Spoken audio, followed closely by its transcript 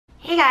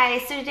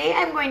guys, so today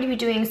I'm going to be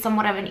doing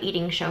somewhat of an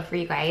eating show for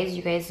you guys.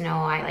 You guys know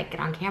I like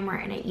get on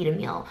camera and I eat a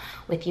meal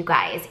with you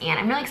guys, and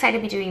I'm really excited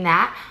to be doing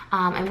that.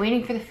 I'm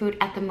waiting for the food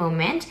at the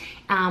moment,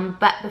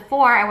 but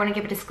before, I want to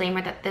give a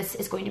disclaimer that this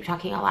is going to be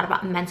talking a lot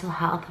about mental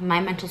health,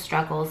 my mental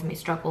struggles, my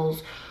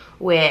struggles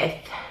with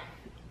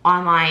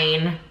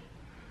online,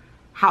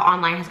 how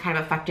online has kind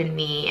of affected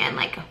me and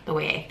like the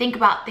way I think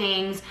about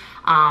things,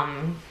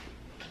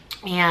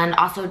 and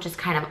also just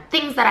kind of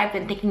things that I've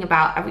been thinking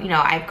about. You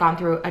know, I've gone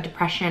through a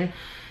depression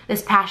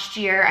this past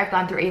year. I've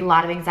gone through a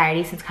lot of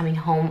anxiety since coming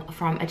home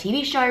from a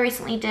TV show I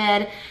recently did,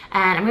 and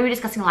I'm going to be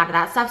discussing a lot of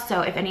that stuff,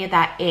 so if any of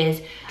that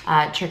is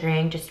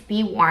triggering, just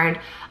be warned.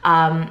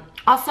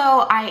 Also,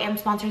 I am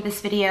sponsored this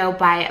video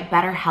by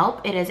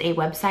BetterHelp. It is a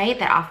website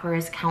that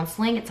offers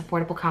counseling. It's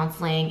affordable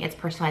counseling, it's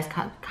personalized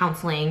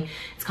counseling,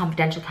 it's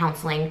confidential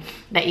counseling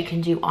that you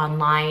can do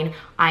online.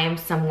 I am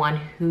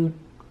someone who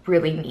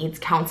really needs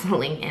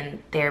counseling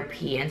and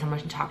therapy and someone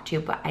to talk to,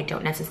 but I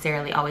don't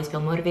necessarily always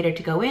feel motivated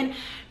to go in,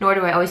 nor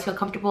do I always feel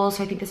comfortable,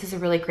 so I think this is a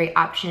really great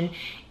option.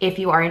 If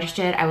you are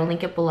interested, I will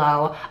link it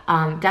below.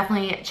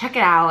 Definitely check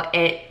it out.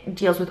 It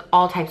deals with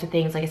all types of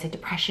things, like I said,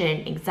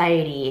 depression,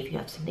 anxiety, if you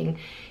have something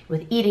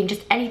with eating,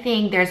 just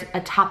anything, there's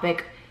a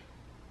topic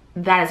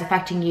that is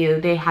affecting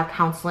you, they have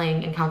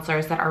counseling and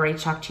counselors that are ready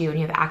to talk to you, and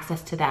you have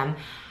access to them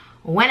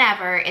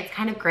whenever. It's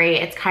kind of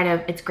great.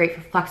 It's great for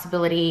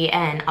flexibility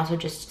and also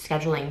just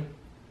scheduling.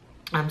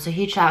 So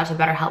huge shout out to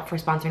BetterHelp for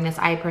sponsoring this.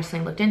 I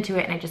personally looked into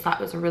it and I just thought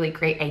it was a really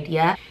great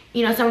idea.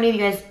 You know, so many of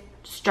you guys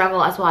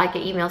struggle as well. I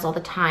get emails all the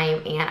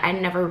time and I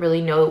never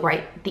really know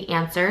the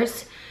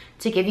answers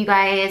to give you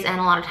guys, and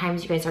a lot of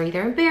times you guys are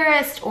either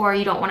embarrassed or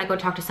you don't want to go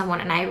talk to someone,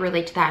 and I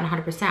relate to that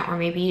 100%, or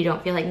maybe you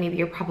don't feel like maybe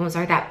your problems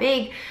are that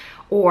big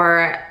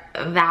or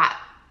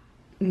that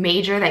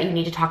major that you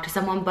need to talk to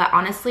someone. But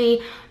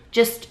honestly,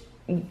 just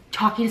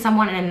talking to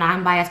someone in a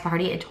non-biased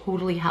party, it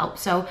totally helps.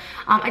 So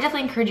I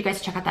definitely encourage you guys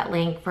to check out that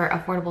link for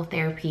affordable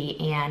therapy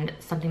and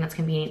something that's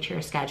convenient to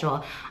your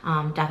schedule.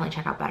 Definitely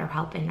check out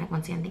BetterHelp, and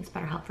once again, thanks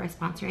BetterHelp for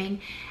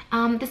sponsoring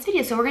this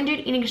video. So we're gonna do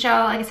an eating show.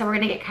 Like I said, we're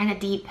gonna get kind of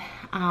deep,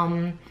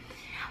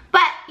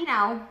 but you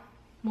know,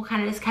 we'll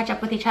kind of just catch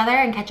up with each other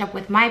and catch up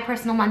with my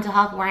personal mental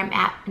health, where I'm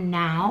at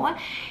now,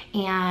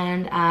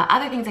 and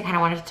other things I kind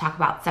of wanted to talk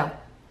about. So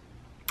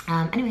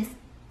anyways,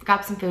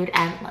 grab some food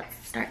and let's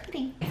start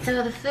eating.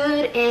 So the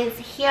food is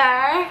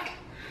here.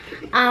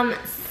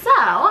 So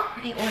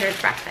I ordered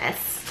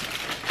breakfast.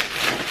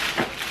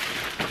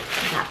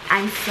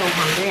 I'm so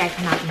hungry, I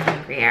cannot be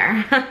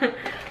hungrier.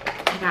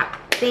 I got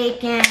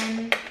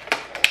bacon.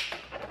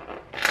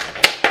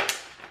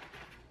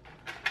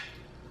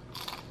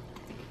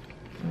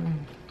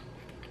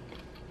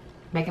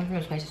 Bacon from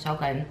this place is so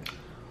good.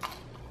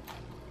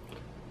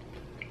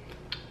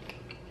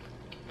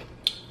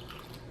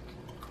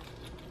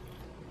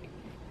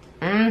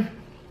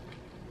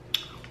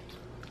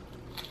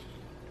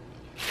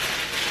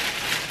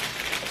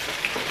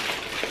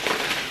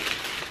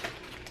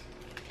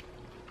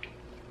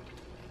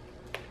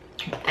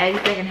 Egg,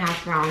 bacon,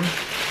 hash brown.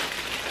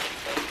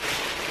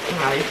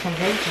 Wow, these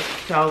pancakes are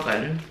so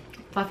good.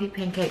 Fluffy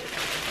pancakes.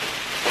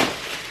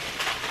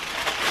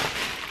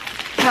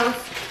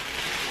 Toast.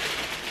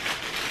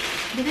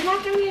 Do they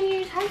not give me any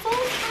utensils?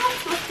 How am I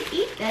supposed to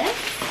eat this?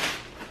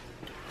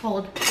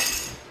 Hold.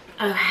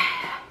 Okay.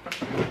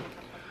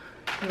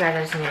 You guys,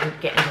 I just need to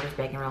get into this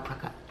bacon real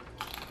quick.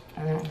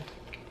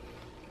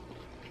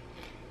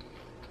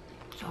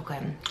 So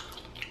good.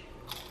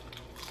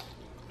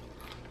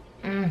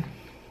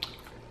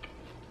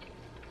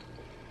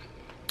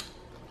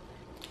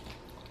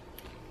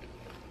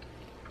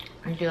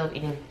 I do love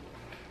eating.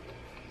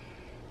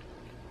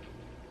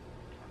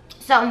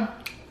 So, I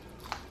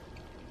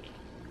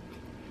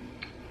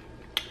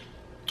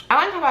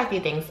want to talk about a few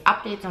things.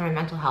 Updates on my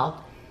mental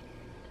health,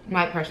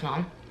 my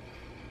personal.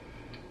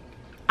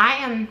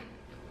 I am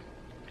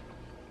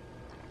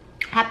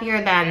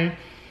happier than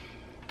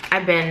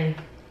I've been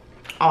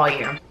all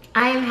year.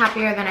 I am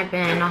happier than I've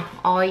been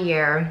all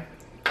year.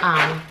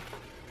 I'm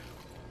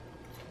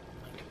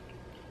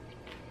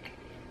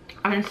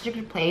in such a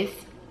good place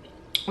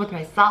with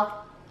myself.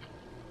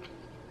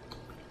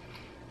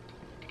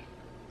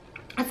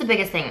 That's the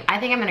biggest thing. I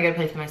think I'm in a good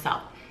place with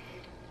myself.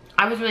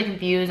 I was really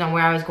confused on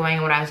where I was going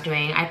and what I was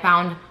doing. I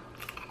found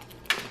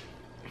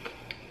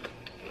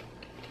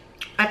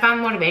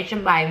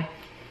motivation by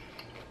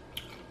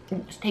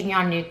just taking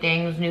on new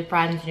things, new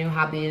friends, new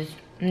hobbies,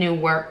 new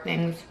work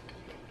things.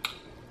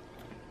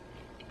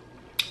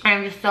 And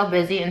I'm just so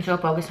busy and so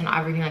focused on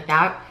everything like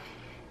that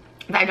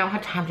I don't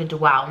have time to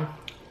dwell.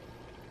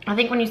 I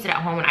think when you sit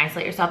at home and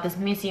isolate yourself, this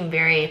may seem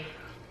very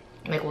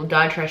like, well,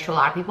 duh, Trish, to a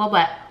lot of people,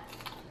 but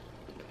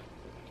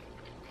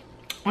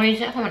when you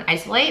sit at home and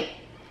isolate,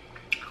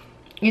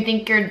 you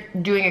think you're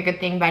doing a good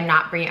thing by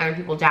not bringing other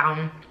people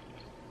down.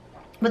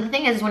 But the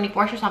thing is, when you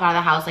force yourself out of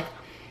the house, like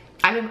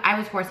I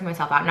was forcing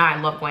myself out. Now I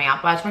love going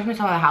out, but I was forcing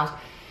myself out of the house.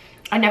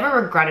 I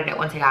never regretted it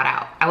once I got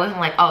out. I wasn't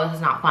like, oh, this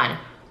is not fun.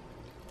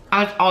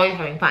 I was always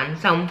having fun.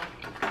 So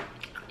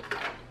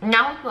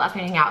now when people ask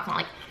me to hang out, it's not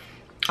like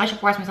I should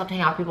force myself to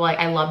hang out with people. Like,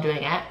 I love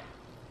doing it.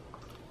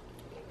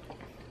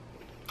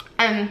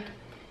 And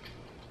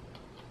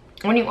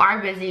when you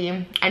are busy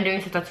and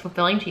doing stuff that's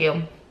fulfilling to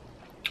you,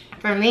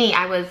 for me,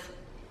 I was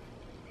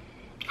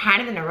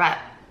kind of in a rut.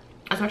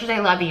 As much as I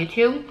love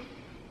YouTube,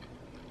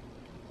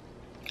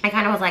 I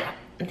kind of was like,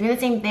 I'm doing the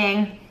same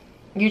thing.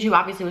 YouTube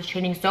obviously was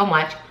changing so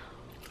much.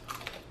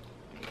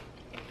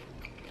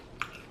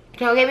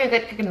 So it gave me a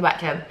good kick in the butt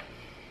to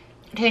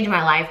change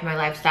my life, my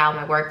lifestyle,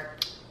 my work.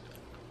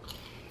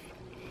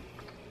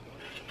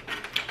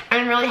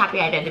 I'm really happy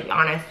I did, to be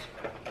honest.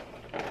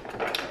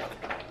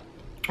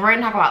 We're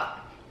gonna talk about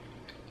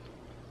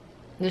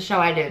the show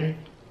I did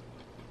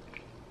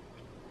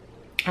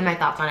and my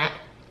thoughts on it.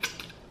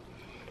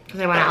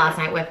 Because I went out last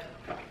night with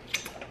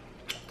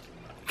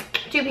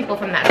 2 people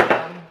from that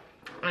show,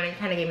 and it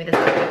kind of gave me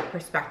this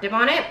perspective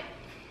on it.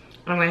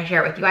 I'm going to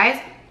share it with you guys.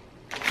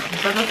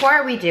 But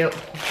before we do,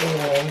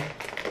 let's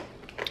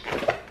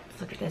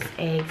look at this: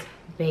 eggs,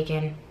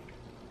 bacon,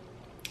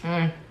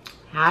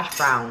 hash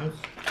browns.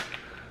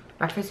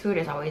 Breakfast food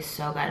is always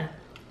so good.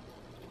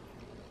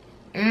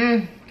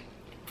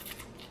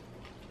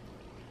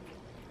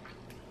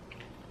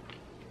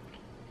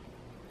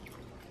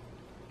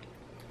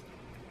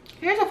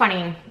 Here's a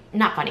funny,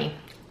 not funny.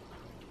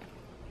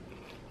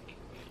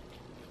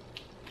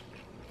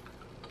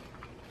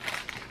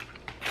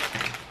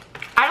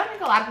 I don't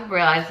think a lot of people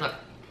realize, look,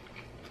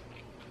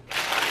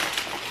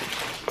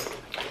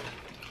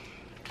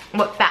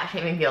 what fat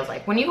shaming feels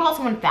like. When you call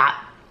someone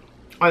fat,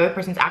 or the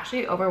person's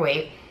actually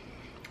overweight,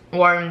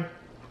 or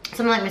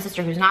someone like my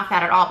sister who's not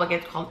fat at all but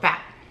gets called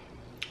fat.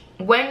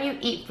 When you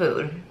eat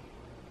food,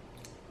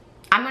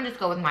 I'm gonna just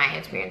go with my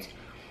experience.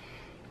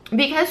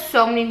 Because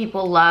so many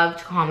people love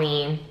to call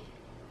me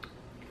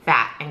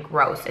fat and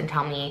gross and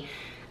tell me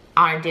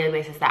on a daily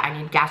basis that I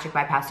need gastric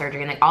bypass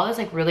surgery and like all this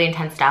like really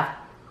intense stuff.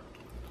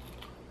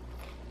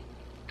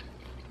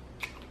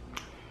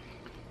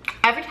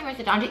 Every time I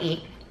sit down to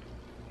eat,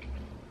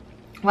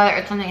 whether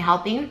it's something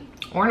healthy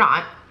or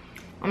not,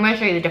 I'm gonna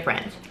show you the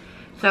difference.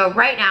 So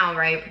right now,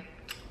 right,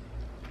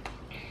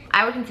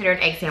 I would consider an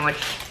egg sandwich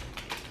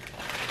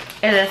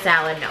is a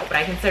salad, no, but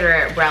I consider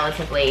it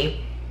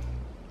relatively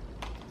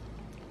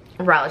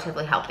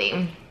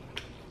healthy.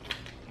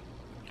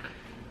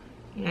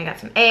 You know, I got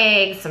some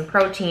eggs, some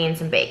protein,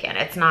 some bacon.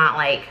 It's not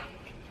like,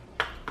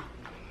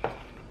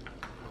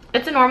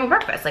 it's a normal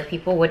breakfast. Like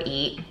people would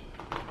eat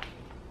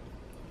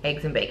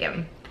eggs and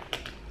bacon.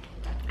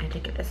 I had to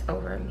get this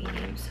over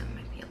medium, so it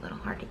might be a little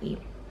hard to eat.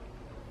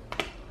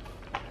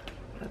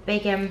 But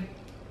bacon,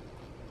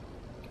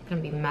 it's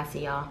gonna be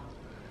messy, y'all.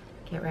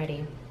 Get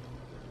ready.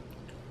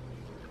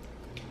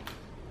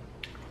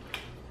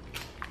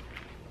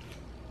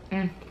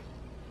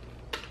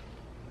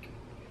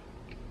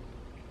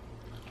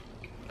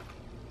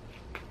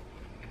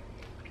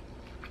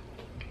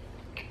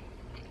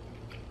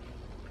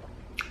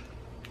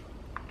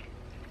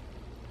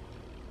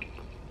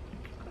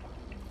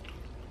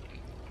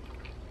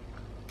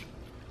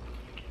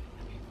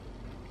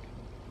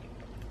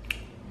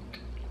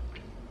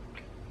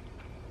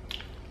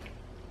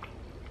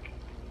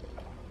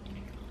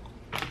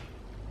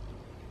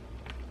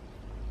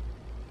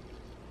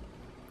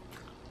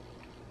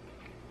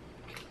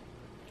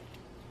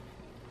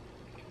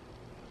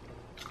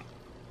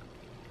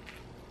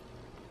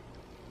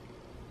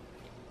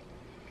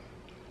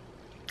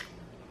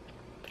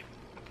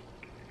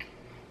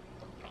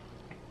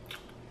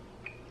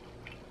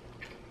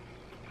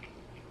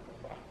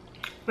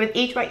 With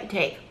each bite you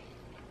take,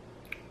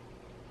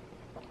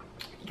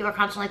 you are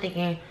constantly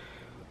thinking,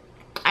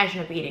 I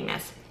shouldn't be eating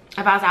this.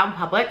 If I was out in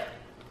public,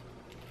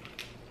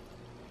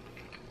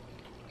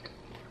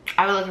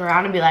 I would look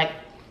around and be like,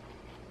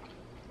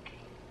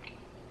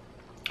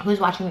 who's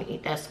watching me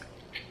eat this?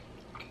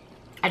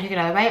 I take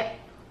another bite.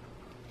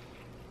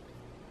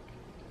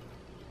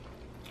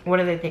 What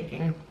are they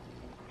thinking?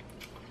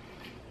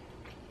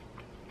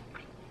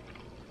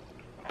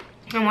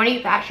 And when you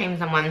fat shame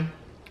someone,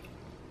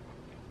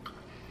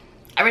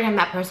 every time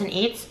that person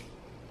eats,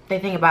 they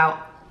think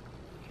about,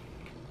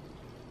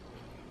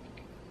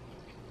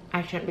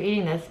 I shouldn't be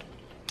eating this.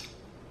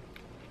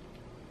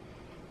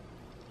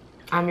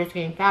 I'm just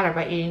getting fatter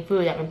by eating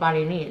food that my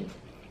body needs.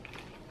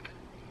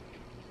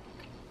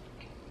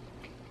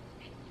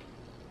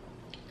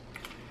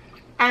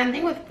 And the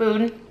thing with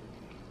food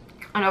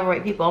and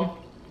overweight people,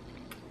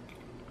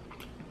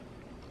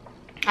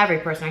 every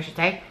person I should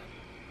say,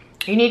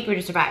 you need food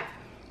to survive.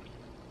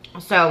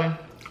 So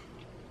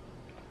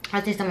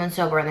let's say someone's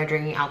sober and they're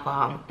drinking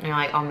alcohol and you're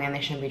like, oh man, they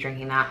shouldn't be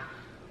drinking that.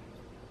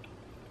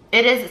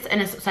 It is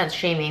in a sense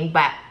shaming,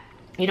 but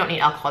you don't need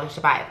alcohol to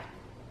survive.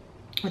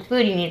 With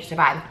food, you need to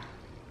survive.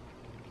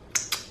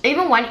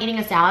 Even when eating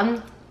a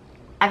salad,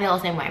 I feel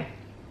the same way.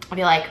 I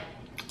feel like,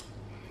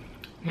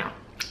 no,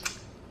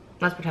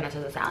 let's pretend this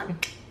is a salad.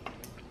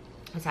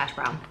 It's hash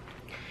brown.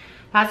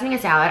 If I was eating a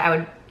salad, I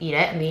would eat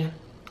it and be,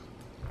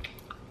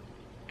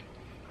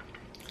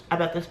 I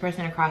bet this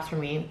person across from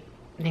me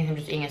thinks I'm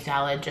just eating a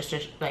salad just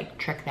to like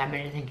trick them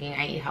into thinking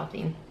I eat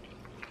healthy.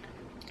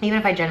 Even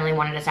if I genuinely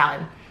wanted a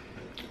salad.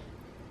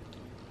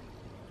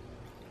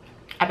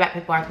 I bet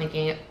people are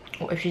thinking,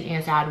 well, if she's eating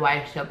a salad,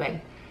 why is she so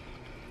big?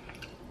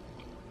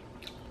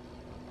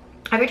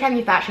 Every time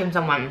you fat shame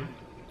someone,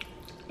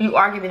 you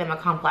are giving them a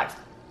complex,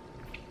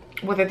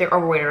 whether they're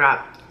overweight or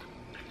not.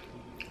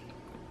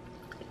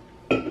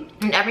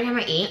 And every time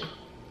I eat,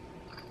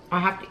 I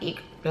have to eat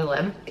to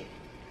live.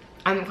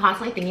 I'm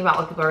constantly thinking about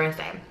what people are gonna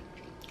say,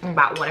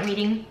 about what I'm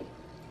eating,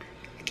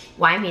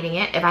 why I'm eating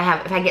it. If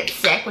I get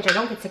sick, which I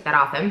don't get sick that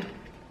often,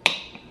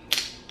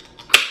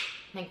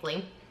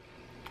 thankfully.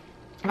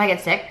 If I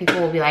get sick, people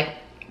will be like,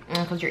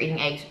 because you're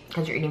eating eggs,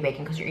 because you're eating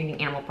bacon, because you're eating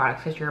animal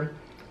products, because you're...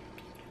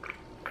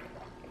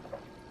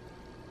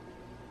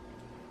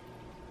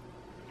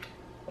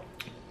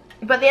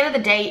 But at the end of the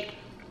day,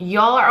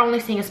 y'all are only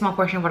seeing a small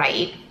portion of what I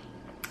eat.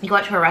 You go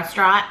out to a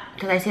restaurant,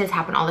 because I see this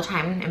happen all the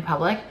time in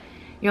public,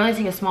 you're only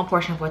seeing a small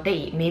portion of what they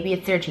eat. Maybe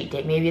it's their cheat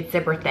day, maybe it's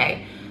their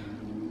birthday.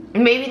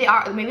 Maybe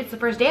it's the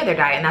first day of their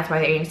diet and that's why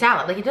they're eating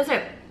salad. Like, it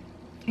doesn't,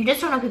 you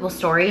just don't know people's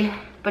story.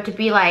 But to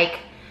be like,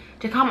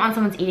 to comment on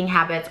someone's eating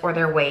habits or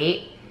their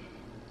weight,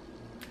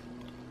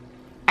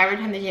 every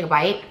time they take a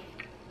bite,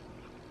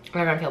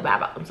 they're gonna feel bad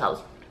about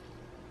themselves.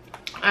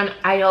 And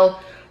I know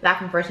that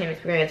from first-hand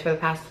experience for the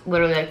past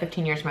literally like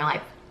 15 years of my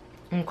life.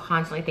 I'm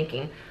constantly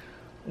thinking,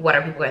 what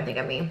are people gonna think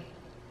of me?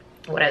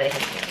 What are they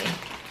thinking of me?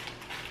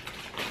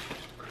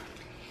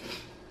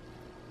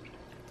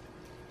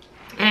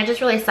 And it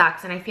just really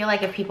sucks. And I feel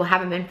like if people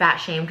haven't been fat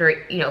shamed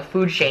or, you know,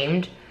 food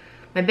shamed,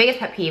 my biggest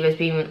pet peeve is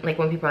being like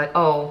when people are like,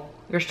 oh,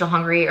 you're still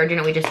hungry, or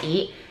didn't we just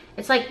eat?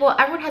 It's like, well,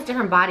 everyone has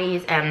different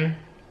bodies and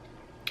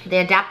they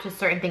adapt to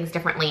certain things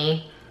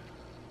differently.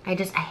 I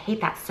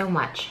hate that so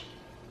much.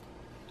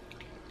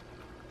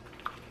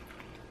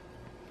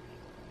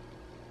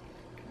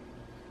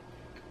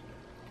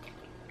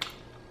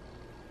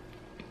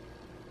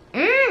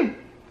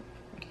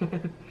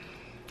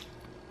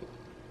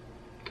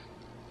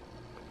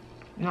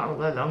 Not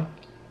really though.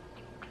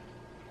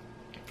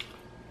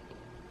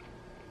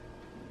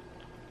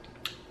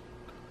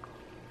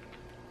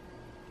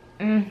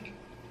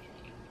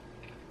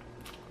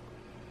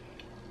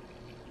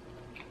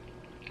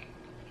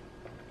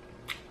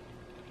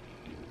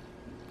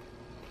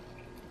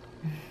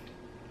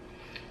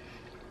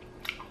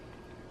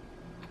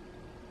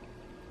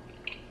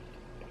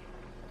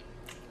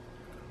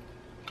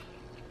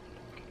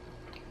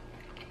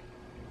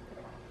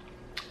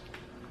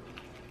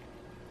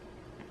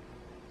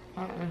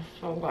 That is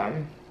so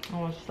good. I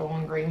was so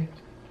hungry.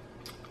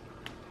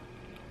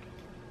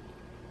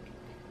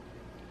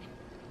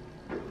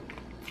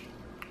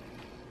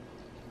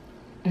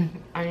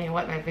 I need to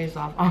wipe my face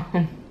off.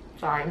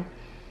 Sorry.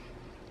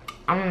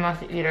 I'm a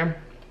messy eater.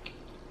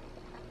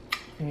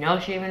 No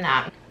shame in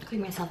that.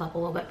 Clean myself up a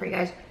little bit for you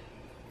guys.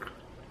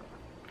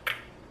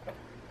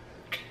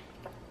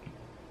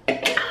 Oh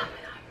my god.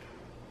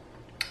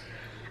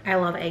 I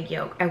love egg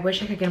yolk. I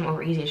wish I could get them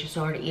over easy. It's just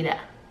so hard to eat it.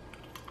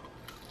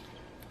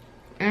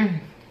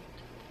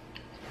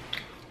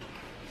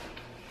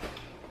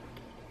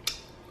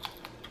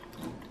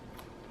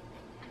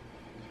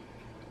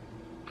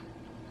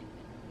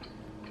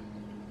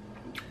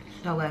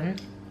 So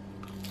good.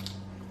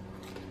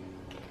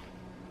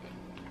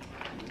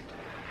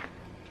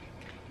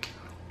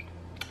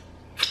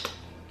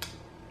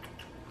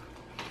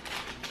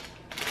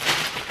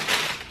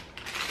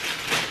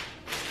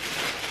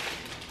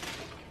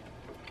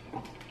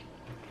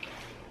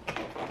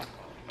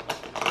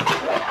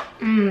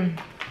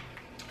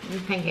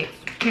 These pancakes.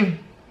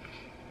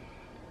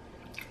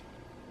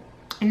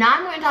 Now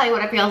I'm going to tell you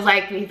what it feels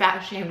like to be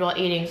fat shamed while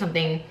eating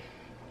something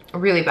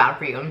really bad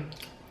for you.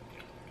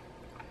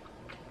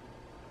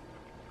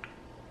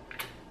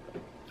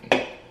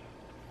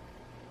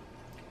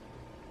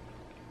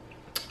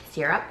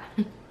 Syrup.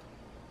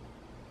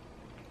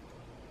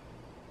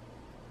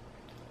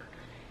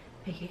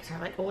 Pancakes are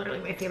like literally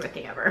my favorite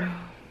thing ever.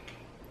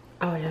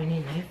 Oh, do I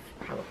need a knife?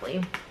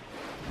 Probably.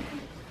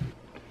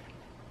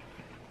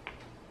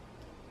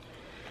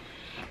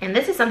 And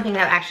this is something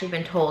that I've actually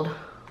been told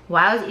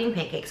while I was eating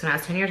pancakes when I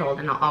was 10 years old,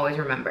 and I'll always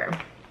remember.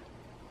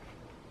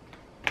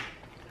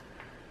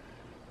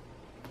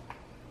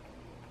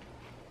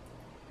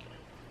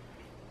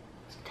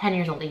 10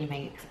 years old eating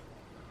pancakes.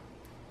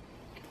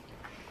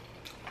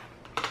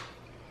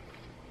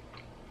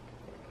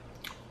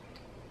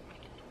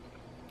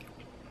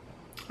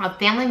 A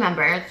family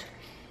member's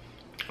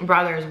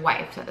brother's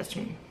wife said this to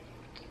me.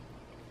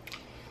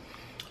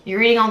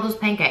 You're eating all those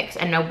pancakes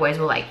and no boys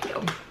will like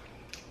you.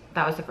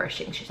 That was the first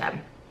thing she said.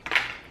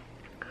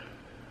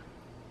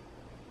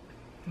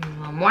 A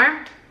little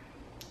more.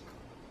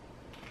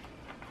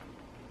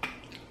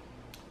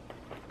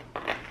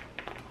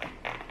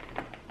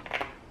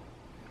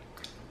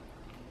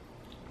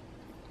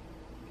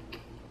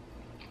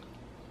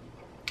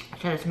 I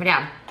said this to my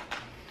dad.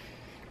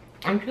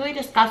 I'm truly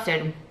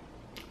disgusted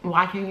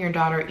watching your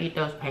daughter eat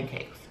those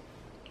pancakes.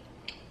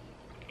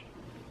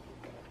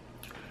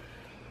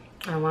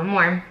 And one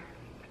more.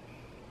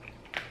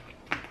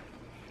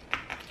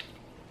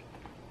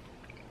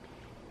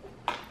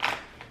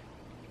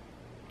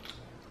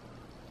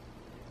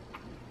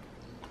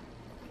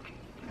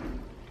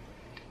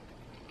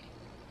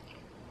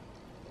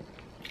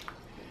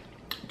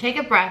 take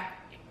a breath,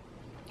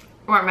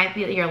 or it might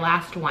be your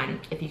last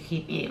one if you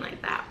keep eating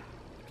like that.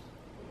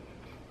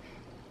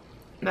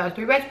 That was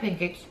 3 bites of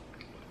pancakes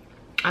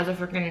as a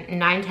freaking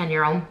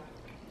 9-10-year-old.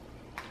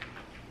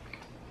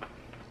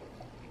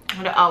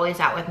 And it always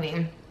sat with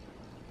me.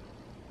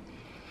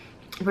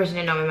 The person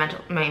didn't know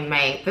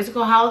my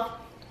physical health,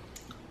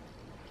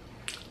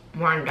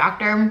 more than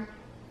doctor,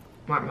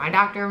 more than my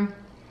doctor.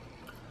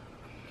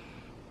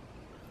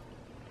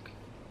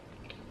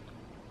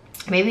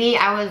 Maybe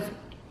I was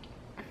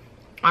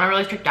on a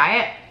really strict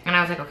diet and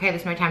I was like, okay,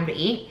 this is my time to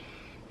eat.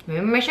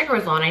 Maybe my sugar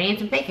was low and I needed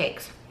some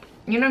pancakes.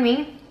 You know what I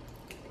mean?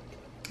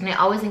 And I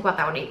always think about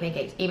that when I eat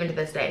pancakes, even to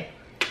this day.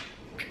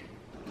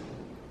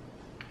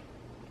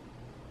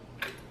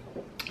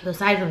 So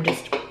aside from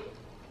just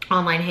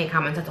online hate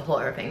comments, that's a whole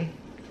other thing.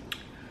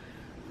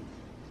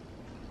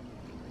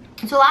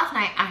 So last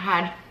night I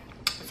had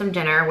some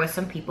dinner with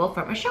some people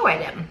from a show I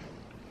did. And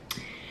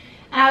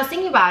I was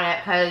thinking about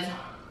it because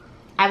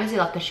I obviously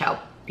left the show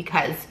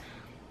because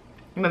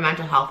my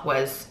mental health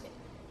was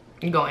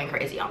going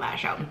crazy on that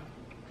show.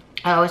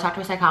 I always talked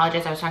to a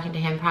psychologist. I was talking to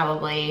him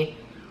probably,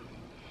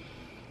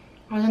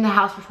 I was in the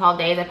house for 12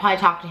 days. I probably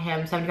talked to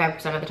him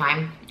 75% of the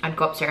time. I'd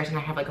go upstairs and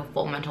I'd have like a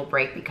full mental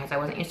break because I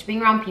wasn't used to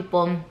being around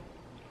people.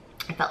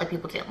 I felt like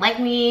people didn't like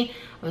me.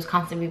 I was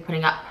constantly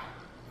putting up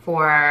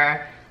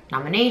for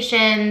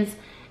nominations.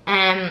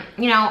 And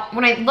you know,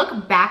 when I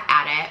look back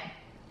at it,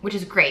 which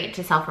is great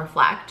to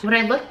self-reflect, when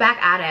I look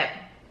back at it,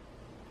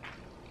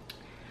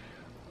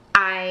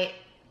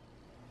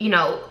 you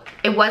know,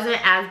 it wasn't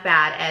as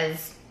bad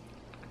as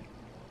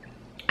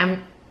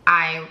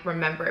I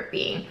remember it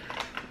being.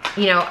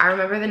 You know, I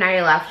remember the night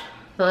I left,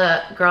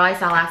 the girl I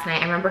saw last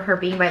night, I remember her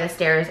being by the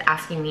stairs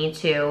asking me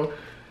to,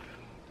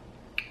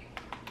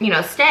 you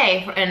know,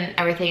 stay and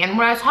everything. And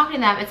when I was talking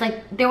to them, it's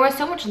like there was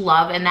so much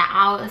love in that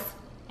house.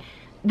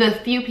 The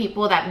few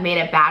people that made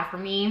it bad for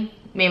me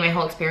made my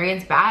whole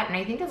experience bad. And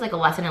I think that's like a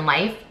lesson in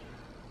life.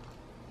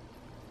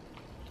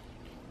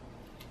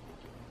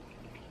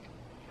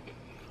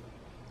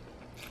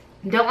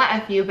 Don't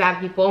let a few bad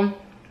people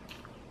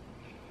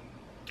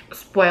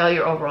spoil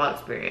your overall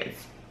experience.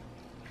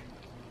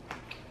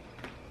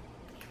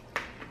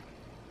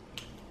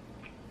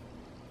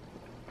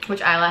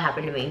 Which I let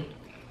happen to me.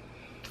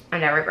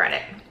 And I regret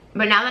it.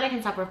 But now that I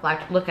can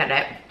self-reflect, look at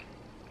it,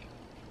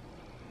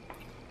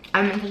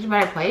 I'm in such a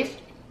better place.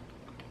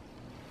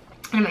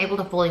 And I'm able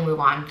to fully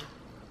move on.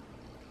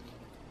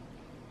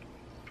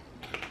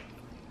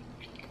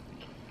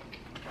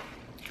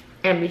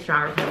 And be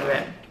stronger because of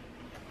it.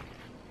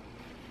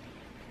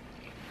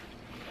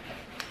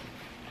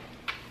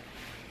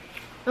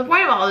 The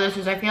point of all of this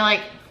is I feel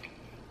like,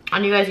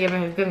 and you guys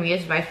have given me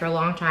this advice for a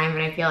long time,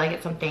 and I feel like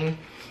it's something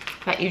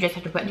that you just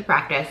have to put into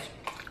practice.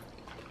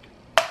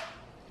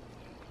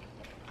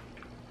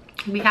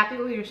 Be happy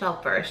with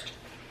yourself first.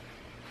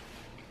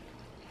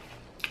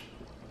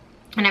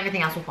 And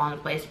everything else will fall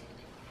into place.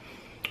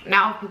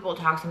 Now if people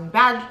talk some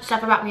bad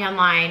stuff about me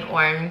online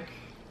or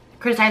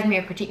criticize me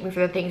or critique me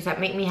for the things that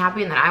make me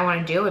happy and that I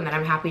want to do and that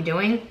I'm happy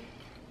doing,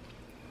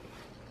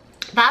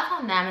 that's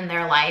on them and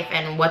their life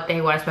and what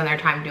they want to spend their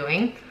time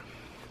doing.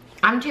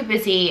 I'm too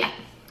busy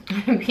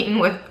being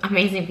with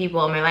amazing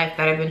people in my life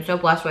that I've been so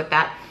blessed with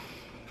that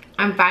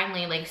I'm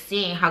finally like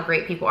seeing how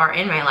great people are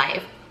in my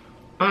life.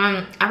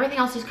 Everything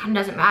else just kind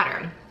of doesn't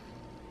matter.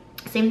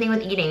 Same thing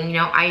with eating. You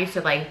know, I used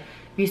to like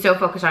be so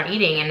focused on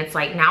eating, and it's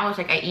like now it's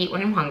like I eat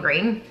when I'm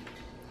hungry.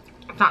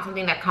 It's not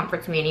something that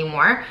comforts me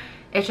anymore.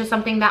 It's just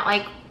something that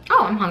like,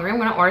 oh, I'm hungry, I'm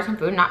gonna order some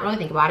food and not really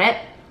think about it.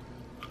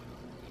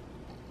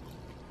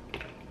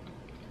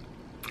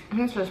 I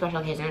think it's for a special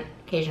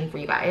occasion for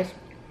you guys.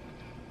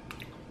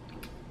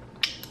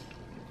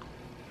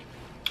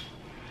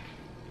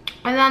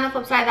 And then on the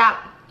flip side of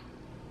that,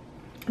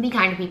 be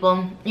kind to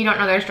people. You don't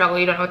know their struggle,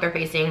 you don't know what they're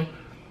facing.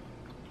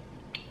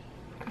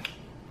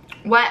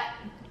 What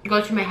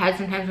goes through my head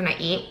sometimes when I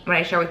eat, what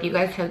I share with you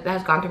guys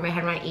has gone through my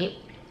head when I eat,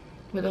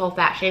 with the whole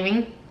fat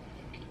shaming,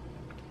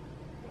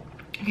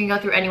 it can go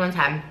through anyone's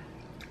head.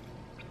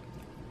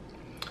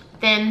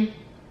 Thin,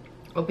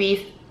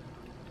 obese,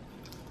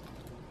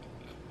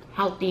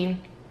 healthy,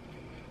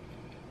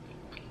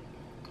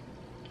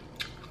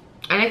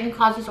 and it can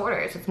cause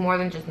disorders. It's more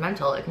than just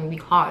mental, it can be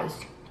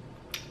caused.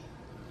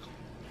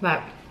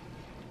 But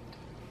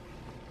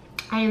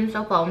I am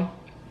so full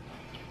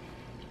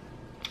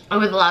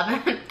with love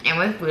and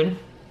with food.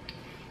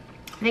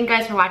 Thank you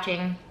guys for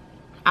watching.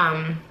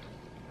 I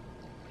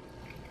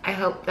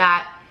hope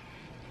that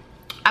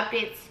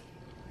updates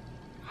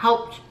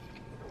helped,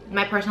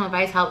 my personal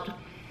advice helped,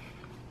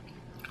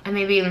 and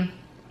maybe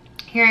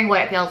hearing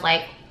what it feels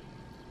like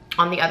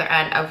on the other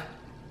end of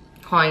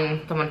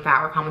calling someone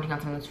fat or commenting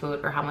on someone's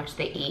food or how much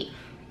they eat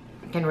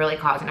can really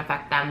cause and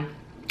affect them.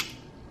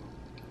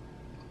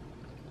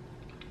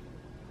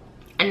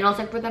 And it'll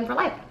stick with them for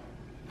life.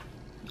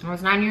 I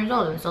was 9 years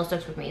old and it still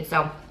sticks with me.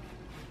 So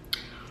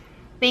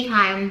be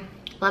kind,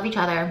 love each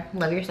other,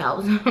 love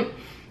yourselves. And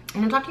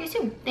I'll talk to you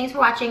soon. Thanks for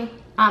watching.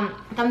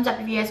 Thumbs up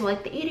if you guys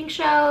like the eating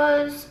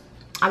shows.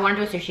 I want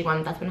to do a sushi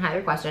one, that's been highly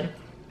requested.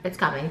 It's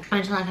coming. Until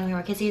next time, we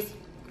more kissies.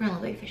 We're in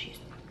love with your fishies.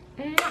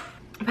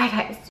 Bye guys.